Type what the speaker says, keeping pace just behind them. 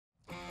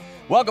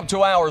Welcome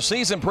to our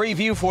season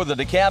preview for the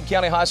DeKalb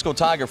County High School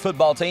Tiger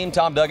football team.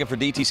 Tom Duggin for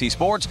DTC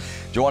Sports,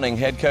 joining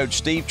head coach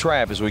Steve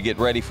Trapp as we get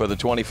ready for the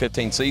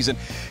 2015 season.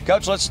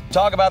 Coach, let's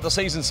talk about the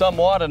season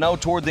somewhat. I know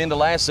toward the end of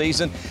last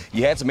season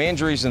you had some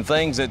injuries and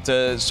things that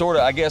sort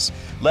of, I guess,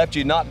 left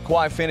you not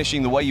quite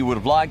finishing the way you would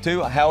have liked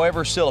to.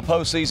 However, still a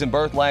postseason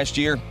berth last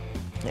year.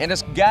 And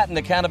it's gotten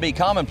to kind of be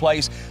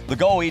commonplace. The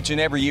goal each and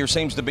every year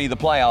seems to be the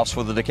playoffs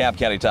for the DeKalb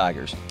County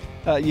Tigers.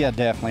 Yeah,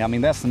 definitely. I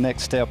mean, that's the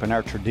next step in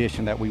our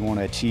tradition that we want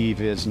to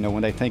achieve is,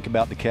 when they think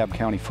about DeKalb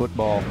County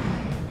football,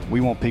 we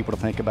want people to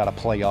think about a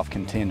playoff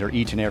contender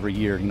each and every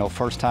year.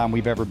 First time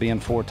we've ever been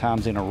 4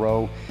 times in a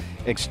row.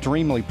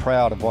 Extremely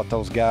proud of what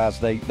those guys,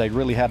 they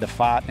really had to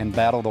fight and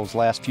battle those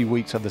last few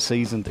weeks of the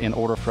season in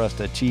order for us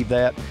to achieve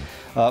that.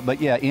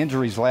 But yeah,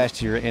 injuries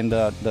last year and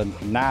the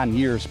 9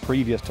 years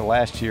previous to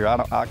last year,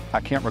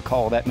 I can't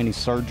recall that many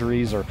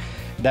surgeries or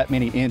that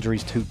many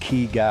injuries to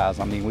key guys.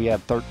 I mean, we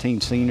had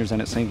 13 seniors,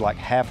 and it seems like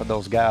half of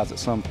those guys at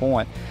some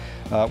point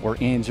were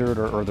injured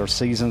or their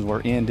seasons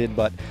were ended.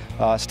 But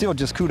still,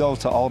 just kudos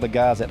to all the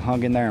guys that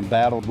hung in there and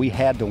battled. We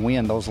had to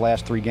win those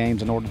last 3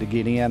 games in order to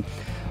get in.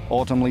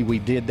 Ultimately, we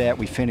did that.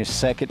 We finished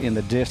second in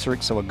the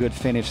district, so a good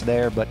finish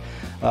there. But,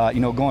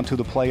 going to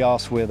the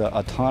playoffs with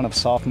a ton of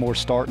sophomores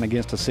starting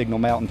against a Signal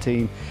Mountain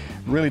team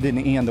really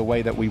didn't end the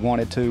way that we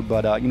wanted to.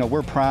 But,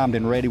 we're primed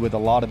and ready with a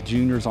lot of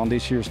juniors on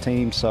this year's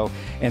team,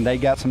 and they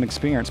got some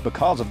experience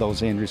because of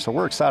those injuries. So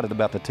we're excited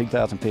about the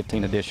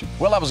 2015 edition.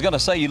 Well, I was going to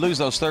say you lose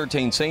those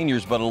 13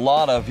 seniors, but a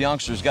lot of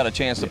youngsters got a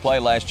chance to play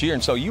last year,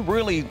 and so you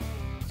really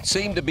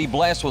seem to be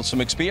blessed with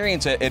some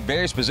experience at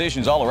various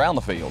positions all around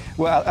the field.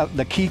 Well,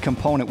 the key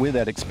component with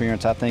that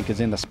experience, I think,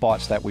 is in the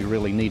spots that we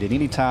really need it.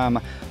 Anytime,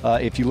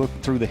 if you look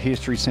through the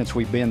history since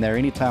we've been there,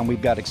 anytime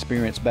we've got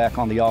experience back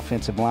on the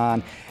offensive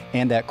line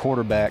and at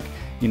quarterback,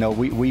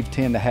 we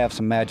tend to have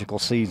some magical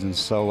seasons.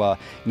 So,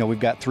 we've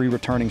got 3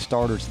 returning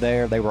starters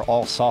there. They were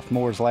all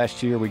sophomores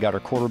last year. We got our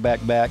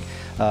quarterback back.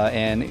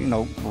 And,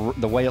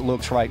 the way it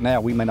looks right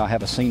now, we may not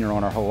have a senior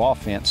on our whole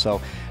offense.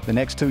 So the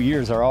next 2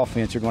 years, our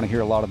offense, you're going to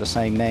hear a lot of the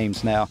same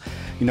names. Now,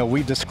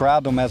 we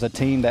described them as a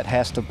team that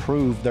has to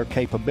prove their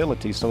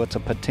capability. So it's a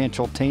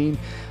potential team.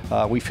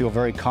 We feel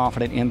very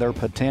confident in their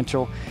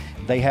potential.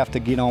 They have to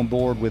get on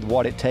board with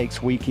what it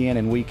takes week in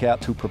and week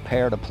out to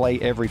prepare to play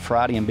every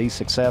Friday and be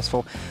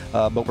successful.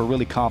 But we're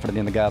really confident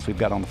in the guys we've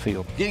got on the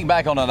field. Getting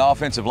back on that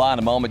offensive line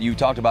a moment, you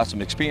talked about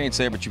some experience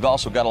there, but you've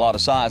also got a lot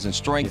of size and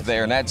strength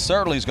there, and that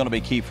certainly is going to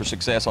be key for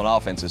success on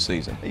offense this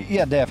season.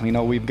 Yeah, definitely.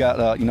 We've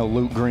got,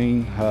 Luke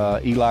Green,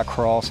 Eli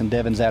Cross, and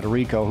Devin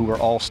Zadarico, who were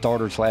all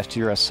starters last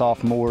year as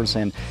sophomores,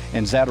 and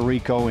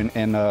Zadarico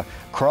and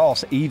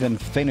Cross even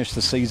finished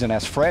the season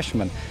as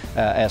freshmen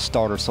as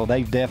starters. So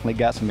they've definitely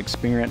got some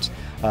experience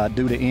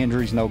due to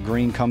injuries.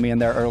 Green come in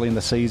there early in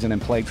the season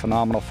and played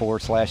phenomenal for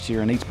us last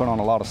year, and he's put on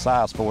a lot of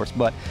size for us.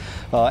 But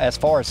as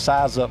far as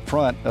size up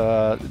front,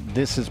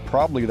 this is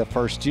probably the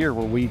first year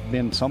where we've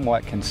been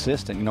somewhat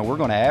consistent. We're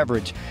going to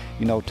average,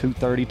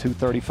 230,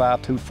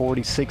 235,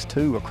 240,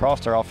 6'2"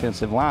 across our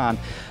offensive line,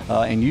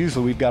 and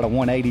usually we've got a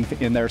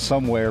 180 in there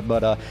somewhere.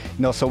 But,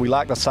 so we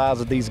like the size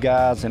of these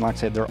guys, and like I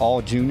said, they're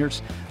all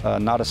juniors,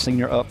 not a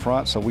senior up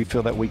front, so we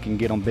feel that we can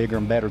get them bigger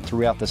and better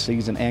throughout the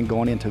season and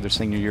going into their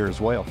senior year as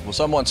well. Well,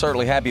 someone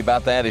certainly happy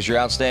about that is your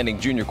outstanding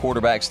junior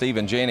quarterback,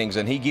 Stephen Jennings,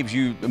 and he gives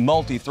you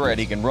multi-threat.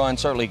 He can run,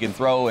 certainly he can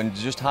throw, and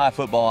just high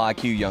football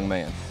IQ young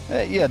man.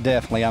 Yeah,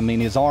 definitely. I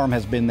mean, his arm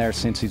has been there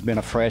since he's been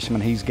a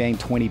freshman. He's gained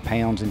 20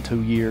 pounds in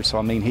 2 years. So,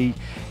 I mean,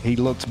 he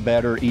looks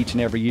better each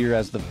and every year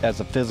as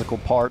a physical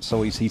part.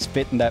 So he's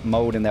fitting that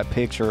mold and that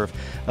picture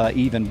of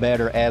even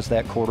better as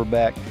that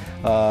quarterback.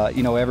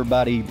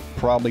 Everybody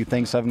probably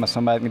thinks of him as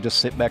somebody who can just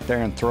sit back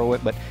there and throw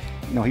it. But,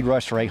 he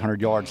rushed for 800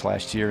 yards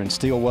last year and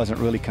still wasn't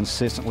really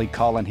consistently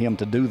calling him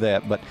to do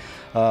that. But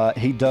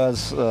he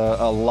does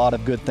a lot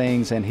of good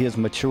things, and his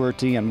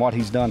maturity and what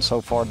he's done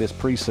so far this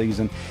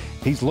preseason,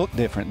 he's looked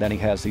different than he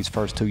has these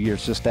first 2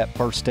 years. Just that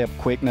first step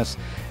quickness,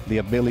 the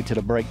ability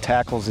to break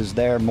tackles is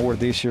there more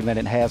this year than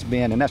it has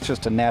been, and that's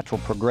just a natural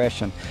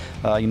progression,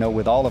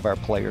 with all of our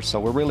players. So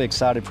we're really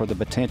excited for the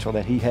potential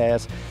that he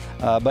has.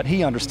 But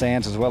he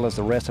understands, as well as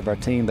the rest of our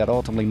team, that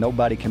ultimately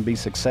nobody can be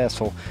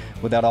successful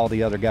without all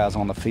the other guys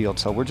on the field.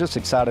 So we're just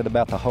excited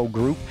about the whole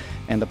group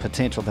and the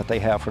potential that they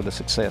have for the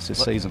success this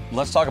season.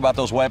 Let's talk about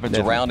those weapons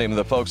around him,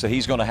 the folks that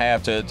he's going to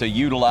have to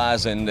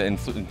utilize and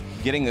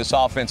getting this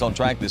offense on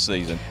track this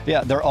season.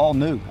 Yeah, they're all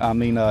new. I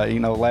mean,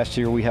 last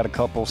year we had a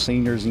couple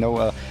seniors,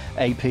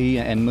 AP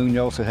and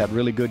Munoz, who had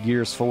really good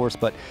years for us.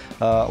 But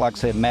like I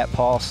said, Matt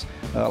Poss,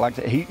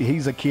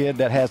 he's a kid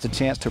that has the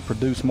chance to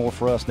produce more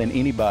for us than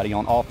anybody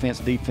on offense,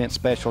 defense,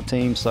 special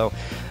teams. So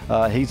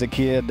he's a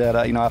kid that,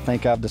 I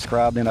think I've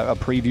described in a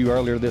preview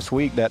earlier this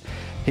week that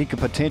he could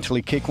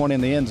potentially kick one in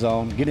the end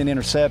zone, get an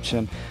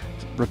interception,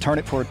 return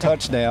it for a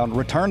touchdown,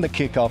 return the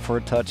kickoff for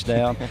a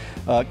touchdown,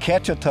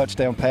 catch a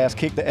touchdown pass,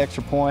 kick the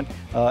extra point,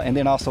 and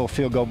then also a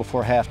field goal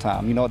before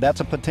halftime. You know,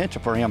 that's a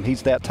potential for him.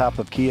 He's that type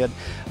of kid.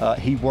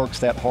 He works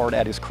that hard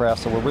at his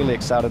craft, so we're really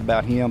excited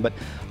about him. But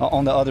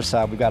on the other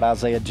side, we've got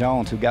Isaiah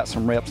Jones, who got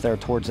some reps there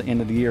towards the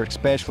end of the year,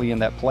 especially in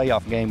that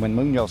playoff game when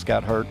Munoz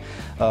got hurt.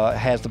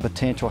 Has the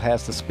potential,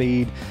 has the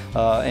speed,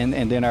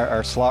 and then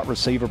our slot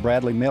receiver,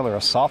 Bradley Miller,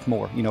 a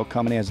sophomore, you know,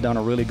 coming in, has done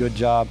a really good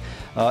job.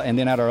 And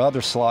then at our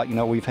other slot, you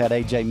know, we've had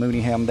A.J.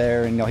 Mooneyham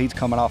there, and, you know, he's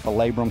coming off a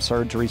labrum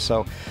surgery,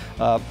 so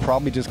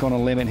probably just going to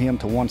limit him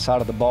to one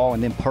side of the ball,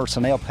 and then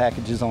personnel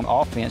packages on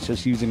offense,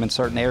 just use him in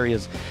certain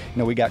areas. You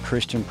know, we got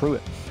Christian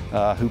Pruitt,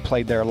 who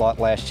played there a lot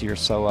last year,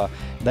 so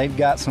they've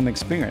got some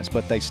experience,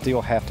 but they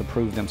still have to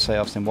prove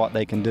themselves and what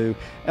they can do.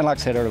 And like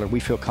I said earlier, we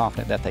feel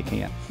confident that they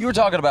can. You were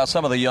talking about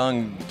some of the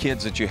young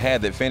kids that you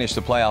had that finished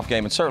the playoff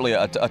game, and certainly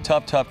a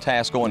tough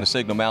task going to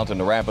Signal Mountain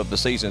to wrap up the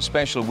season,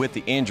 especially with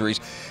the injuries.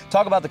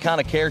 Talk about the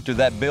kind of character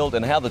that built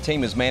and how the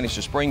team has managed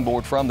to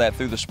springboard from that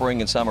through the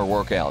spring and summer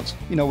workouts.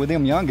 You know, with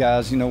them young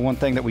guys, you know, one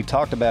thing that we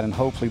talked about and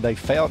hopefully they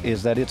felt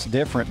is that it's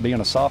different being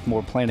a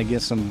sophomore playing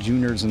against some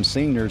juniors and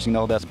seniors, you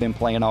know, that's been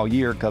playing all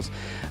year, because,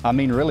 I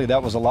mean, really,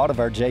 that was a lot of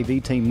our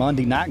JV team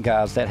Monday night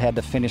guys that had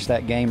to finish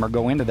that game or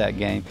go into that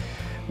game.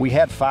 We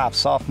had 5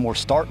 sophomores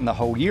starting the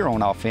whole year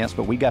on offense,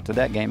 but we got to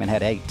that game and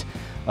had 8.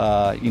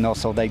 You know,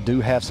 so they do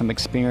have some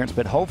experience,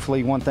 but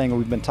hopefully one thing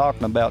we've been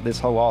talking about this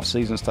whole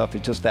off-season stuff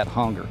is just that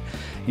hunger.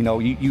 You know,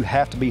 you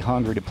have to be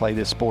hungry to play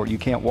this sport. You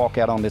can't walk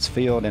out on this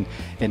field and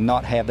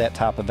not have that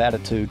type of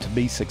attitude to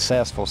be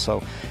successful.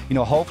 So, you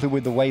know, hopefully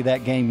with the way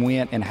that game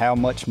went and how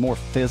much more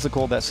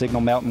physical that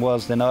Signal Mountain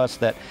was than us,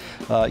 that,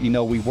 you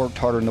know, we worked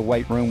harder in the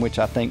weight room, which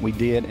I think we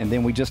did, and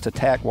then we just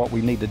attacked what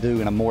we need to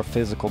do in a more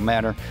physical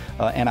manner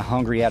and a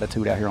hungry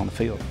attitude out here on the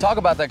field. Talk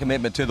about that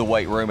commitment to the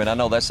weight room, and I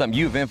know that's something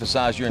you've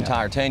emphasized your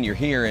entire tenure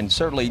here, and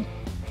certainly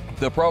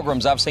the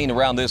programs I've seen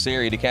around this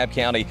area, DeKalb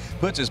County,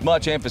 puts as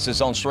much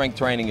emphasis on strength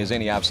training as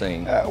any I've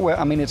seen. Well,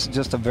 I mean, it's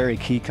just a very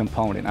key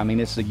component. I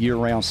mean, it's a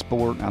year-round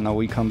sport. I know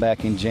we come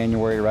back in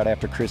January right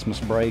after Christmas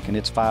break, and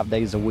it's 5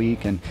 days a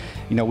week, and,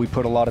 you know, we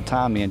put a lot of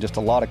time in. Just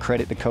a lot of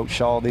credit to Coach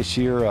Shaw this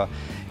year. You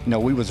know,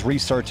 we was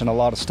researching a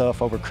lot of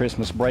stuff over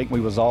Christmas break.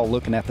 We was all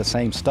looking at the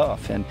same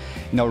stuff, and,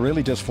 you know,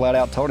 really just flat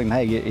out told him,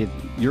 hey, if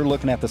you're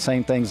looking at the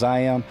same things I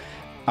am,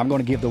 I'm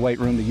going to give the weight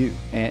room to you.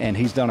 And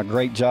he's done a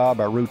great job.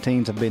 Our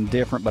routines have been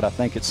different, but I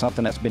think it's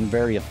something that's been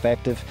very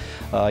effective.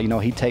 You know,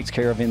 he takes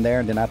care of in there,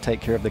 and then I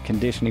take care of the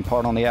conditioning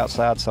part on the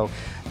outside. So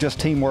just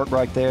teamwork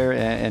right there,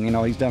 and you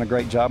know, he's done a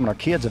great job, and our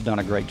kids have done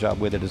a great job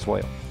with it as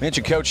well.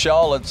 Mentioned Coach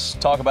Shaw. Let's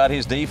talk about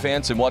his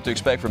defense and what to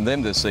expect from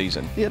them this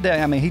season. Yeah,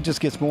 I mean, he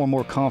just gets more and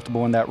more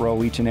comfortable in that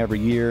role each and every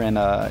year, and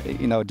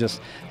you know,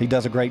 just he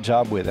does a great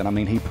job with it. I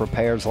mean, he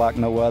prepares like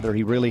no other.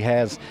 He really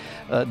has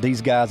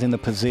these guys in the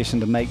position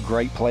to make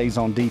great plays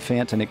on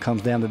defense, and it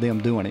comes down to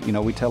them doing it. You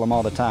know, we tell them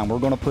all the time, we're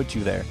going to put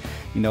you there.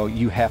 You know,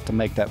 you have to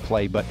make that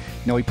play. But,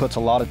 you know, he puts a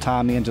lot of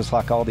time in, just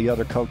like all the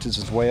other coaches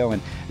as well,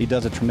 and he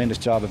does a tremendous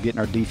job of getting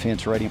our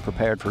defense ready and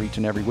prepared for each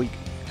and every week.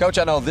 Coach,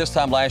 I know this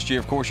time last year,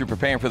 of course, you're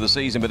preparing for the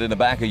season, but in the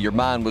back of your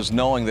mind was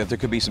knowing that there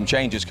could be some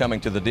changes coming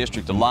to the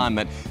district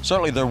alignment.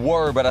 Certainly there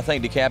were, but I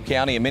think DeKalb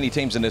County and many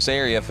teams in this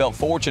area felt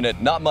fortunate.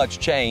 Not much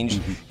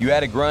changed. You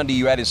added Grundy,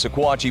 you added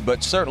Sequatchie,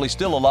 but certainly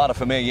still a lot of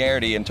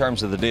familiarity in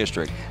terms of the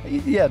district.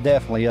 Yeah,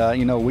 definitely.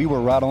 You know, we were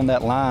right on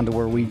that line to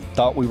where we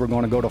thought we were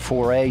going to go to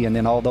 4A, and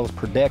then all those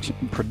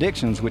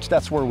predictions, which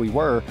that's where we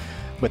were.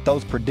 But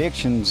those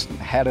predictions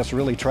had us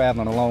really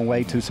traveling a long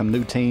way to some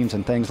new teams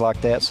and things like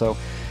that. So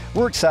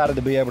we're excited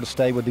to be able to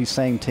stay with these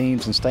same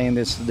teams and stay in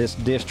this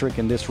district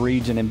and this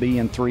region and be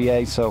in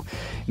 3A. So,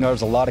 you know,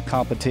 there's a lot of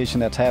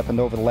competition that's happened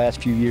over the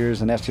last few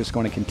years, and that's just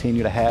going to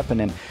continue to happen.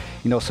 And,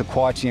 you know,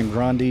 Sequatchie and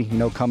Grundy, you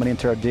know, coming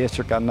into our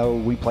district, I know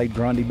we played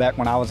Grundy back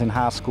when I was in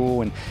high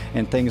school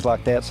and things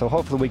like that. So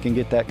hopefully we can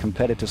get that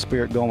competitive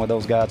spirit going with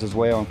those guys as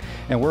well.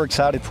 And we're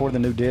excited for the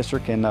new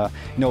district and, you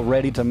know,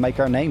 ready to make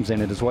our names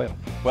in it as well.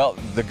 Well,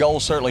 the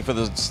goal certainly for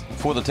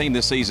the team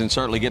this season,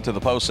 certainly get to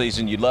the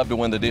postseason. You'd love to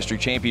win the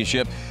district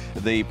championship.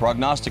 The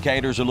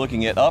prognosticators are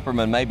looking at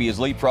Upperman maybe as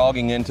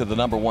leapfrogging into the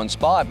 #1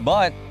 spot,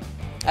 but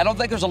I don't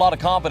think there's a lot of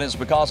confidence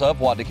because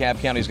of what DeKalb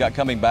County's got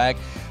coming back.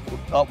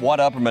 What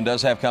Upperman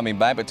does have coming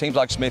back, but teams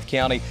like Smith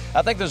County,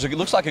 I think it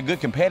looks like a good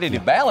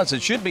competitive balance.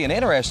 It should be an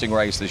interesting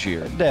race this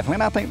year. Definitely,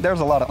 and I think there's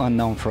a lot of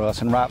unknown for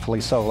us, and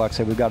rightfully so. Like I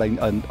said, we've got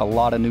a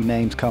lot of new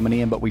names coming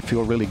in, but we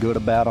feel really good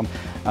about them.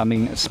 I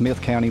mean,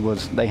 Smith County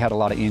they had a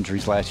lot of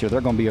injuries last year. They're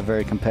going to be a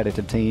very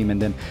competitive team,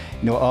 and then,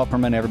 you know,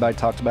 Upperman, everybody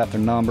talks about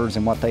their numbers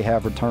and what they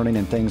have returning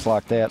and things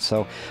like that.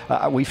 So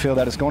we feel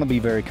that it's going to be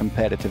very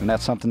competitive, and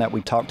that's something that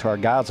we talk to our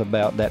guys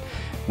about, that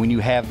when you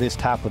have this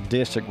type of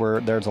district where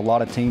there's a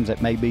lot of teams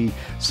that may be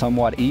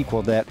somewhat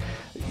equal, that,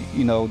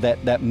 you know,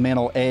 that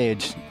mental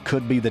edge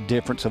could be the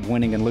difference of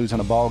winning and losing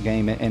a ball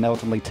game and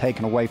ultimately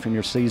taking away from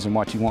your season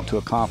what you want to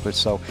accomplish.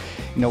 So,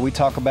 you know, we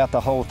talk about the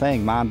whole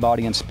thing, mind,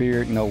 body, and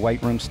spirit, you know,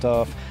 weight room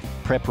stuff,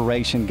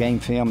 preparation, game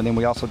film, and then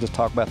we also just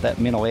talk about that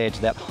mental edge,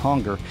 that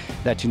hunger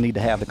that you need to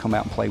have to come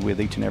out and play with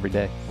each and every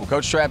day. Well,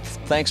 Coach Trapp,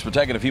 thanks for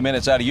taking a few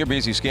minutes out of your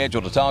busy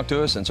schedule to talk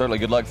to us, and certainly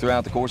good luck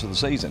throughout the course of the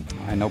season.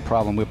 No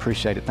problem. We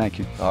appreciate it. Thank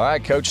you. All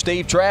right, Coach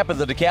Steve Trapp of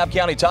the DeKalb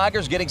County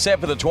Tigers getting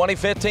set for the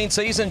 2015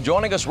 season,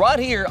 joining us right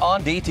here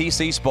on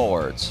DTC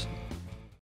Sports.